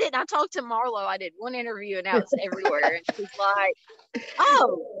said I didn't. I talked to Marlo. I did one interview and now it's everywhere. And she's like,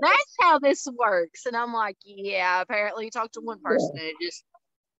 oh, that's how this works. And I'm like, yeah, apparently you talked to one person and it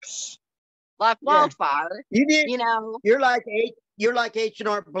just like wildfire. You did. You know, You're like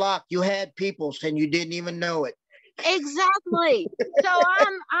H&R Block. You had peoples and you didn't even know it. exactly. So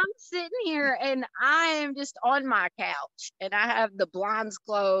I'm sitting here and I am just on my couch and I have the blinds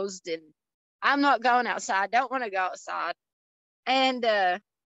closed and I'm not going outside. Don't want to go outside. And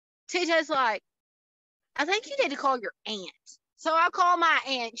TJ's like, I think you need to call your aunt. So I call my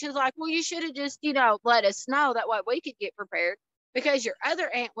aunt. She's like, well, you should have just, you know, let us know. That way we could get prepared because your other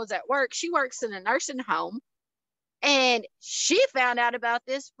aunt was at work. She works in a nursing home. And she found out about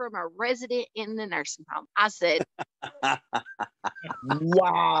this from a resident in the nursing home. I said,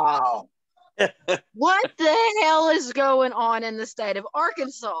 Wow. what the hell is going on in the state of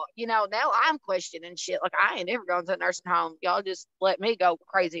Arkansas? You know, now I'm questioning shit. Like, I ain't never gone to a nursing home. Y'all just let me go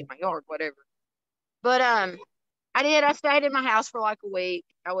crazy in my yard, whatever. But I did. I stayed in my house for like a week.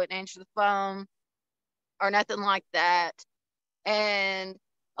 I wouldn't answer the phone or nothing like that. And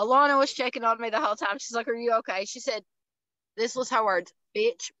Alana was checking on me the whole time. She's like, are you okay? She said, this was her words,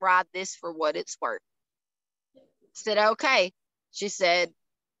 bitch, ride this for what it's worth. I said, okay. She said,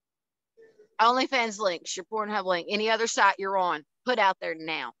 OnlyFans links, your Pornhub link, any other site you're on, put out there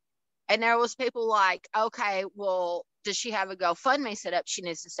now. And there was people like, okay, well, does she have a GoFundMe set up? She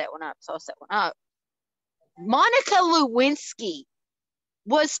needs to set one up. So I set one up. Monica Lewinsky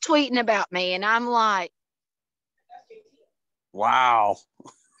was tweeting about me. And I'm like, Wow.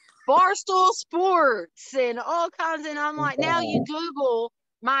 Barstool Sports and all kinds. And I'm like, now you Google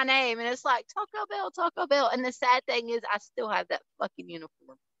my name and it's like Taco Bell, Taco Bell. And the sad thing is I still have that fucking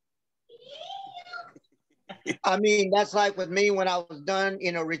uniform. I mean, that's like with me when I was done,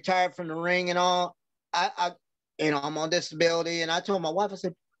 you know, retired from the ring and all. I I'm on disability. And I told my wife, I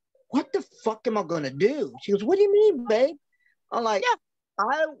said, what the fuck am I going to do? She goes, what do you mean, babe? I'm like, yeah.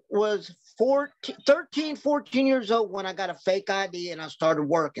 I was 13, 14 years old when I got a fake ID and I started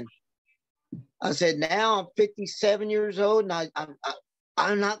working. I said, now I'm 57 years old and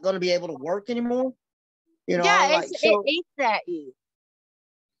I'm not going to be able to work anymore. You know, yeah, it eats at you.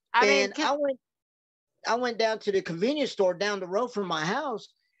 I went down to the convenience store down the road from my house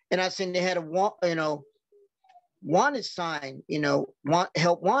and I seen they had a, wanted sign,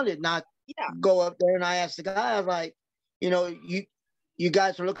 help wanted. And I go up there and I asked the guy, I was like, you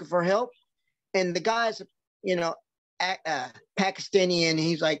guys are looking for help? And the guy's, Pakistani, and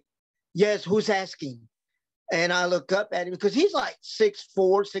he's like, yes, who's asking? And I look up at him because he's like 6'4",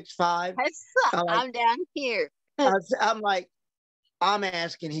 6'5". I'm down here. I'm like, I'm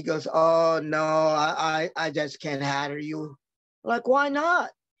asking. He goes, oh, no, I just can't hire you. I'm like, why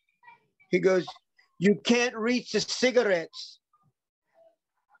not? He goes, you can't reach the cigarettes.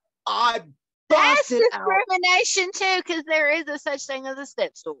 I That's busted out. discrimination too, because there is a such thing as a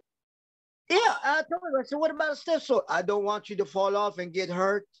step stool. Yeah, I told him, I said, what about a step stool? I don't want you to fall off and get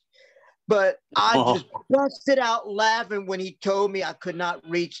hurt. But I just busted out laughing when he told me I could not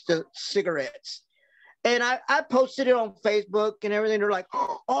reach the cigarettes. And I posted it on Facebook and everything. They're like,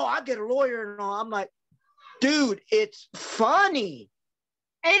 oh, I get a lawyer and all. I'm like, dude, it's funny.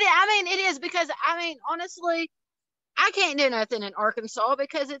 It is because honestly, I can't do nothing in Arkansas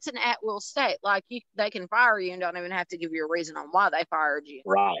because it's an at-will state. Like they can fire you and don't even have to give you a reason on why they fired you.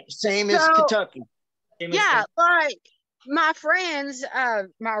 Right. Same as So, Kentucky. Yeah, like my friends,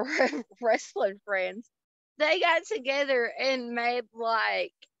 my wrestling friends, they got together and made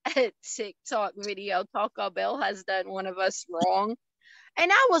like a TikTok video. Taco Bell has done one of us wrong.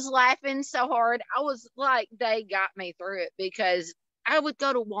 And I was laughing so hard. I was like, they got me through it because I would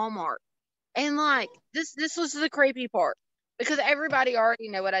go to Walmart and like this was the creepy part because everybody already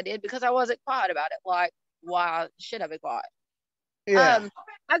knew what I did because I wasn't quiet about it. Like, why should I be quiet? Yeah.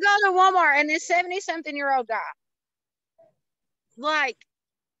 I go to Walmart and this 70-something-year-old guy, like,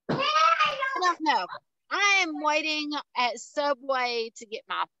 I don't know. I am waiting at Subway to get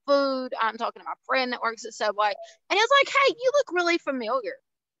my food. I'm talking to my friend that works at Subway, and he's like, "Hey, you look really familiar."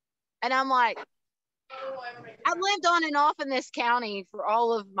 And I'm like, "I lived on and off in this county for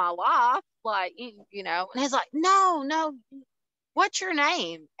all of my life, like you know." And he's like, "No, what's your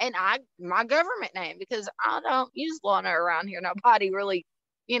name?" And my government name because I don't use Lonna around here. Nobody really,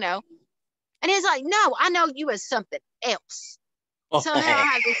 you know. And he's like, "No, I know you as something else." So now I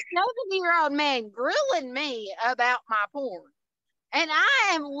have this 70-year-old man grilling me about my porn. And I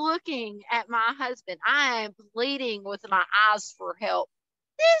am looking at my husband. I am pleading with my eyes for help.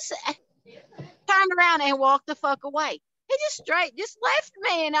 This turned around and walked the fuck away. He just left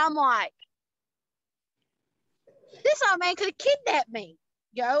me. And I'm like, this old man could have kidnapped me.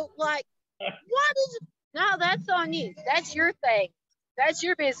 Yo, like, what is it? No, that's on you. That's your thing. That's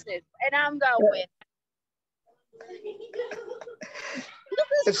your business. And I'm going.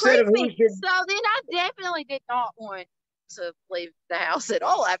 This is creepy. So then I definitely did not want to leave the house at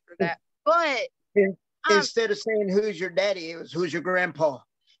all after that. But instead of saying who's your daddy, it was who's your grandpa.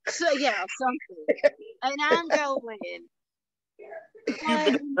 So yeah, something. And I'm going,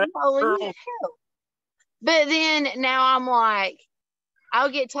 holy hell. But then now I'm like, I'll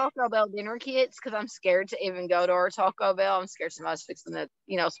get Taco Bell dinner kits because I'm scared to even go to our Taco Bell. I'm scared somebody's fixing to,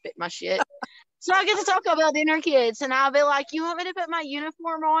 spit my shit. So I get the Taco Bell dinner kits and I'll be like, you want me to put my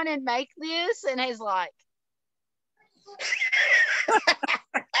uniform on and make this? And he's like,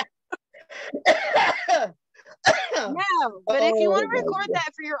 no, but if you want to record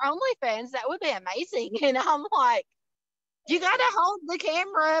that for your OnlyFans, that would be amazing. And I'm like, you got to hold the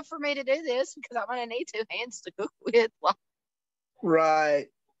camera for me to do this because I'm going to need 2 hands to cook with. Right.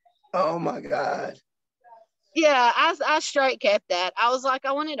 Oh my God. Yeah, I straight kept that. I was like,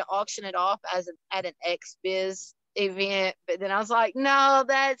 I wanted to auction it off at an XBiz event, but then I was like, no,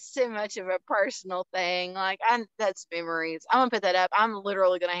 that's too much of a personal thing. Like, that's memories. I'm gonna put that up. I'm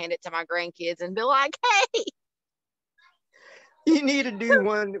literally gonna hand it to my grandkids and be like, hey. You need to do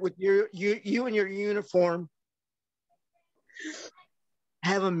one with you and your uniform.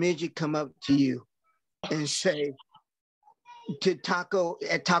 Have a midget come up to you and say at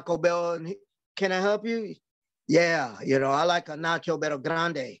Taco Bell, and can I help you? Yeah, I like a nacho pero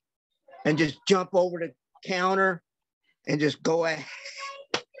grande, and just jump over the counter and just go ahead.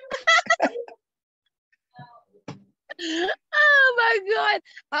 Oh my God.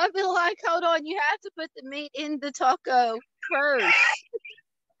 I'll be like, hold on, you have to put the meat in the taco first.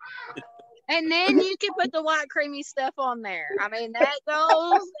 And then you can put the white creamy stuff on there. I mean, that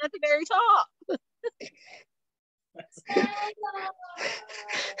goes at the very top.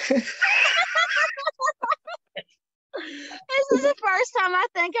 This is the first time I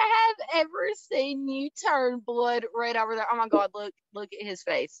think I have ever seen you turn blood red over there. Oh my God, look at his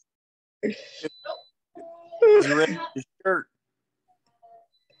face. He's ready his shirt.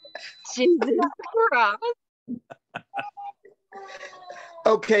 Jesus Christ.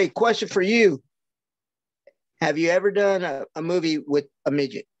 Okay, question for you. Have you ever done a movie with a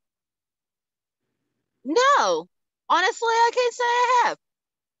midget? No. Honestly, I can't say I have.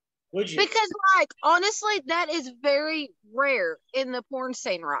 Would you? Because, honestly, that is very rare in the porn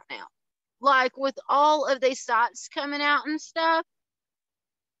scene right now. Like, with all of these sites coming out and stuff.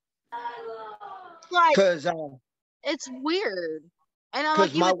 Like, Because it's weird. And I'm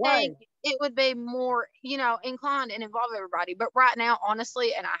like, you would think it would be more, inclined and involve everybody. But right now,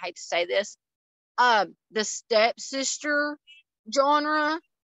 honestly, and I hate to say this, the stepsister genre.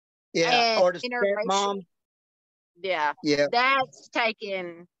 Yeah, or the stepmom. Yeah. Yeah. That's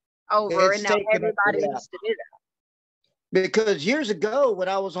taken over, and now everybody needs to do Because years ago when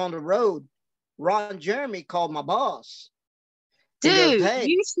I was on the road, Ron Jeremy called my boss. He goes, Dude, hey,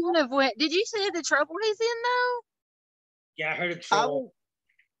 you should have went. Did you see the trouble he's in though? Yeah, I heard of trouble.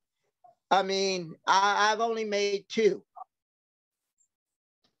 I've only made 2.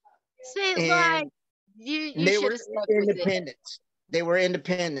 See, And like you they should were have stuck with it. independents. They were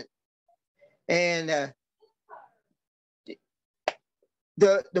independent. And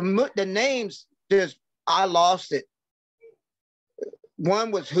the names just I lost it.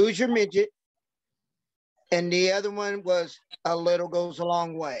 One was Who's Your Midget, and the other one was A Little Goes a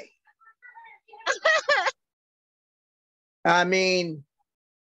Long Way. I mean,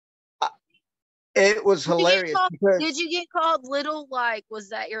 it was hilarious. Did you get called Little? Like, was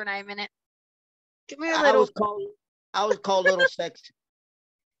that your name in it? Come here, I Little. was called Little Sexy.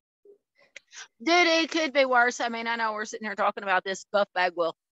 Dude, it could be worse. I mean, I know we're sitting here talking about this Buff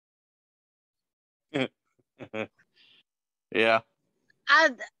Bagwell. Yeah.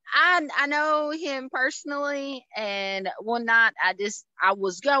 I know him personally, and one night I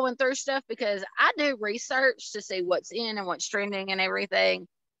was going through stuff because I do research to see what's in and what's trending and everything.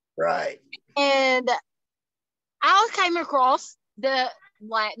 Right. And I came across the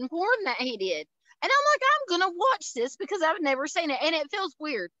Latin porn that he did. And I'm like, I'm gonna watch this because I've never seen it. And it feels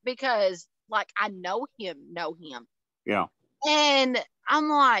weird because like I know him. Yeah. And I'm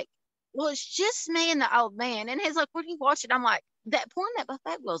like, well, it's just me and the old man. And he's like, what are you watching? I'm like, that porn that Buff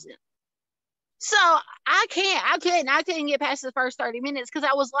Bagwell's in. So I couldn't get past the first 30 minutes because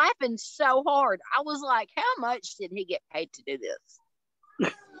I was laughing so hard. I was like, how much did he get paid to do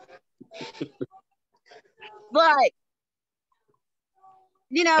this? Like,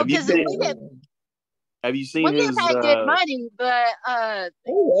 you know, because have you seen we his get paid good money, but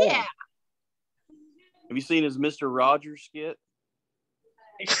yeah. Have you seen his Mr. Rogers skit?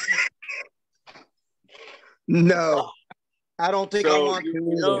 No, I don't think I want to.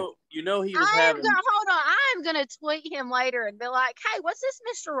 You know he was having. Hold on, I'm gonna tweet him later and be like, "Hey, what's this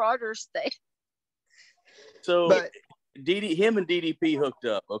Mr. Rogers thing?" So, him and DDP hooked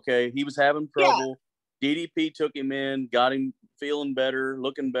up. Okay, he was having trouble. Yeah. DDP took him in, got him feeling better,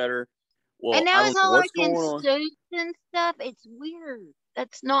 looking better. Well, and now he's all like in suits and stuff. It's weird.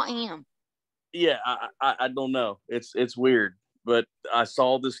 That's not him. Yeah, I don't know. It's weird. But I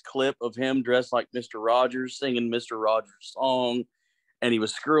saw this clip of him dressed like Mr. Rogers singing Mr. Rogers' song, and he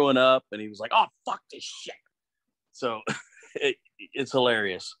was screwing up, and he was like, "Oh, fuck this shit." So it's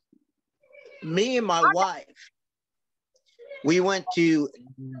hilarious. Me and my wife, we went to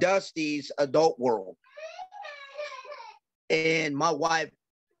Dusty's Adult World, and my wife,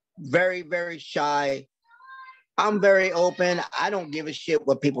 very, very shy. I'm very open. I don't give a shit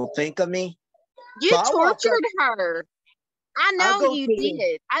what people think of me. You tortured her. I know you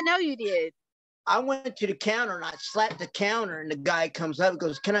did. I know you did. I went to the counter and I slapped the counter, and the guy comes up and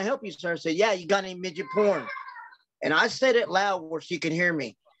goes, "Can I help you, sir?" I said, "Yeah, you got any midget porn?" And I said it loud where she can hear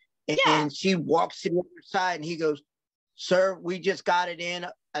me. And she walks to the other side and he goes, "Sir, we just got it in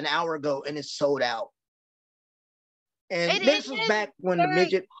an hour ago and it's sold out." And this was back when the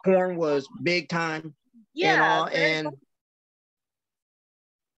midget porn was big time. Yeah. And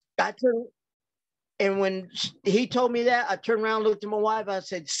I turned. And when he told me that, I turned around, looked at my wife. I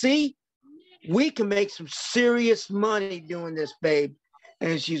said, "See, we can make some serious money doing this, babe."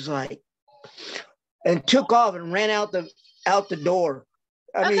 And she's like, and took off and ran out the door.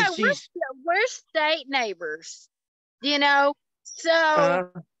 I mean, we're state neighbors, you know. So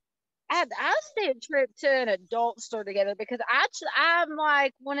I stay a trip to an adult store together because I'm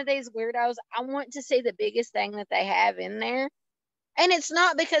like one of these weirdos. I want to see the biggest thing that they have in there. And it's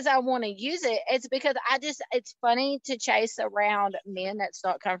not because I want to use it. It's because it's funny to chase around men that's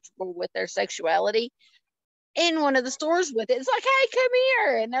not comfortable with their sexuality in one of the stores with it. It's like, "Hey, come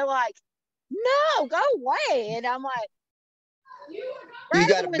here." And they're like, "No, go away." And I'm like, "You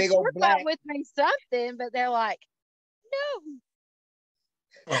got a big old black with me something," but they're like,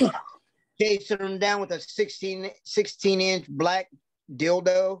 "No." Chasing them down with a 16-inch black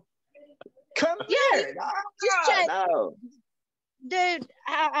dildo. Come here. No. Dude,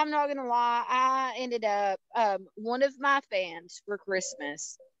 I'm not gonna lie. I ended up one of my fans for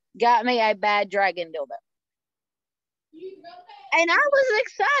Christmas got me a bad dragon dildo, and I was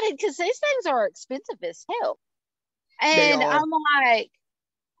excited because these things are expensive as hell. And I'm like,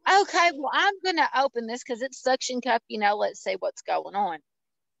 okay, well, I'm gonna open this because it's suction cup. You know, let's see what's going on.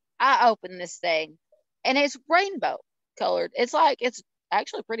 I open this thing, and it's rainbow colored. It's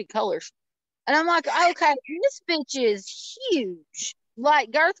actually pretty colors. And I'm like, okay, this bitch is huge. Like,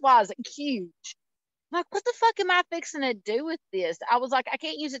 girth-wise, huge. I'm like, what the fuck am I fixing to do with this? I was like, I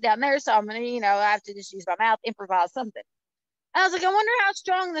can't use it down there, so I'm going to, I have to just use my mouth, improvise something. I was like, I wonder how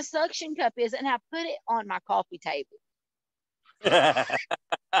strong the suction cup is, and I put it on my coffee table just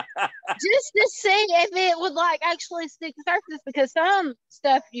to see if it would like actually stick to the surface, because some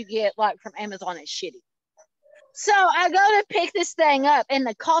stuff you get like from Amazon is shitty. So I go to pick this thing up, and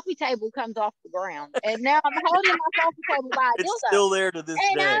the coffee table comes off the ground, and now I'm holding my coffee table by a It's dildo. still there to this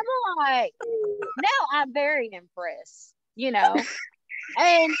And day. I'm like, now I'm very impressed, you know.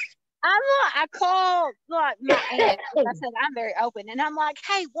 And I called like my aunt. I said, I'm very open. And I'm like,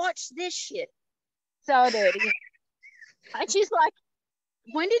 hey, watch this shit. So I do it again. And she's like,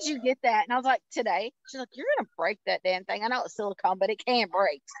 when did you get that? And I was like, today. She's like, you're going to break that damn thing. I know it's silicone, but it can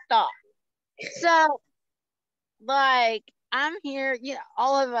break. Stop. So, like, I'm here, you know,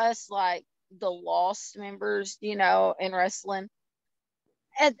 all of us, like, the Lost members, you know, in wrestling.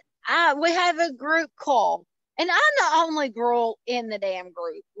 And we have a group call. And I'm the only girl in the damn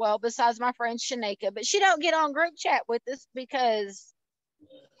group. Well, besides my friend Shanika, but she don't get on group chat with us because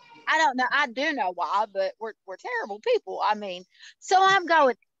I don't know. I do know why, but we're terrible people. I mean, so I'm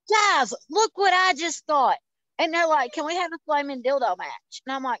going, guys, look what I just thought. And they're like, can we have a flaming dildo match?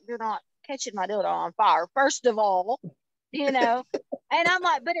 And I'm like, you're not catching my dildo on fire, first of all, you know. And I'm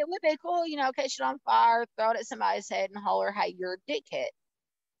like, but it would be cool, you know, catch it on fire, throw it at somebody's head and holler, hey, you're a dickhead.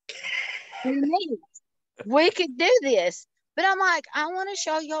 We could do this. But I'm like, I want to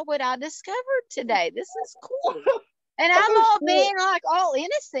show y'all what I discovered today. This is cool. And I'm all being like all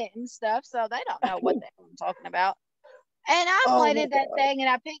innocent and stuff, so they don't know what the hell I'm talking about. And I played that thing, and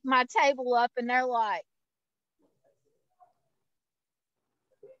I picked my table up, and they're like,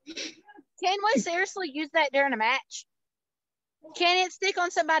 can we seriously use that during a match? Can it stick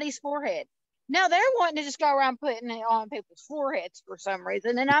on somebody's forehead? No, they're wanting to just go around putting it on people's foreheads for some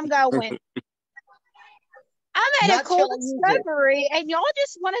reason. And I'm going, I made a cool discovery, and y'all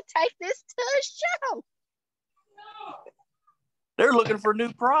just want to take this to a show. They're looking for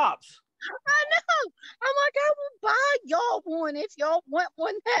new props. I know. I'm like, I will buy y'all one if y'all want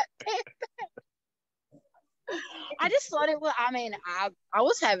one that bad. I just thought it was, I mean, I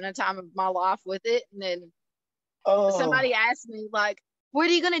was having a time of my life with it. And then somebody asked me, like, what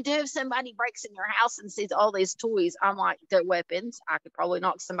are you going to do if somebody breaks in your house and sees all these toys? I'm like, they're weapons. I could probably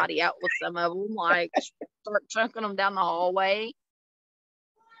knock somebody out with some of them, like start chunking them down the hallway.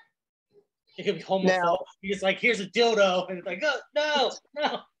 It could be homophobic. He's like, here's a dildo. And it's like, oh,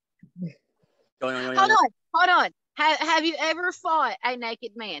 no. Hold on. Have you ever fought a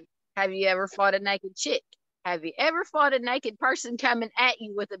naked man? Have you ever fought a naked chick? Have you ever fought a naked person coming at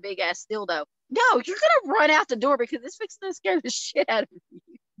you with a big ass dildo? No, you're gonna run out the door because it's fixing to scare the shit out of you.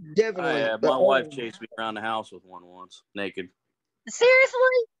 Definitely. Yeah, my wife chased me around the house with one once, naked.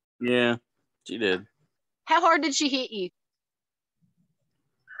 Seriously? Yeah, she did. How hard did she hit you?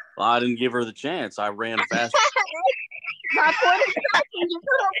 Well, I didn't give her the chance. I ran fast. My point is, you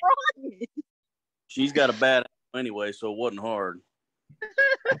could have run. She's got a bad anyway, so it wasn't hard.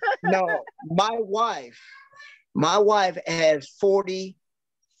 No, my wife has 40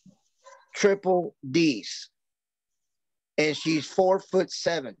 triple D's, and she's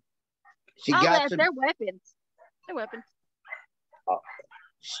 4'7". She got some. They're weapons. They're weapons.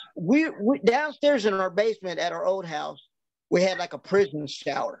 We downstairs in our basement at our old house, we had like a prison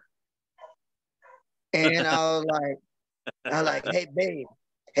shower, and I was like, hey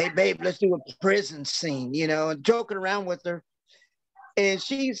babe, let's do a prison scene, you know, and joking around with her. And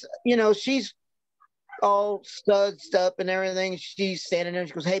she's all studsed up and everything. She's standing there.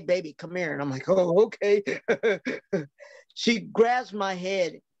 She goes, hey, baby, come here. And I'm like, oh, okay. She grabs my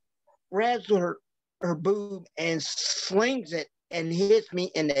head, grabs her boob, and slings it and hits me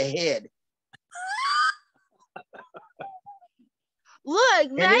in the head.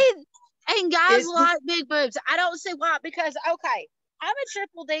 Look, and guys like big boobs. I don't see why, because, okay, I'm a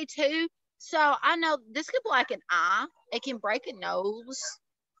triple D too. So I know this could break an eye. It can break a nose.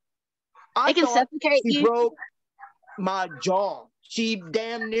 It can suffocate you. She broke my jaw. She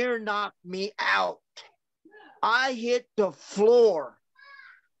damn near knocked me out. I hit the floor.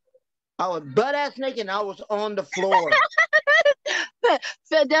 I was butt-ass naked and I was on the floor.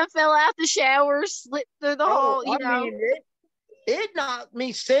 Fell out the shower, slipped through the hole, you know. Mean, it knocked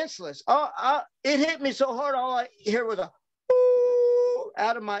me senseless. It hit me so hard, all I hear was a ooh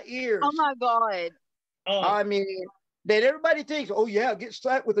out of my ears. Oh, my God. I mean, then everybody thinks, oh, yeah, get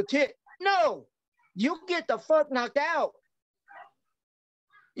slapped with a tit. No, you get the fuck knocked out.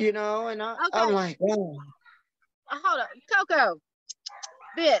 You know, and I'm like, oh. Hold on, Coco.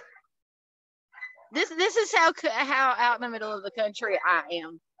 Bit. This is how out in the middle of the country I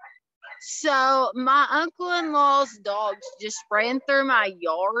am. So my uncle-in-law's dogs just ran through my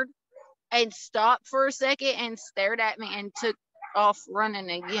yard, and stopped for a second and stared at me and took off running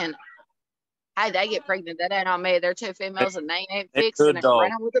again. Hey, they get pregnant. That ain't on me. They're two females and they ain't fixed and they're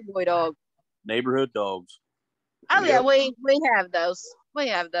running with a boy dog. Neighborhood dogs. Oh yeah, we have those. We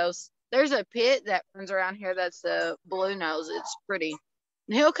have those. There's a pit that runs around here that's a blue nose. It's pretty.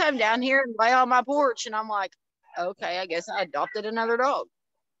 And he'll come down here and lay on my porch, and I'm like, okay, I guess I adopted another dog.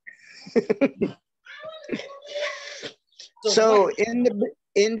 So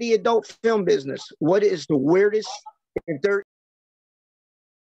in the adult film business, what is the weirdest, if there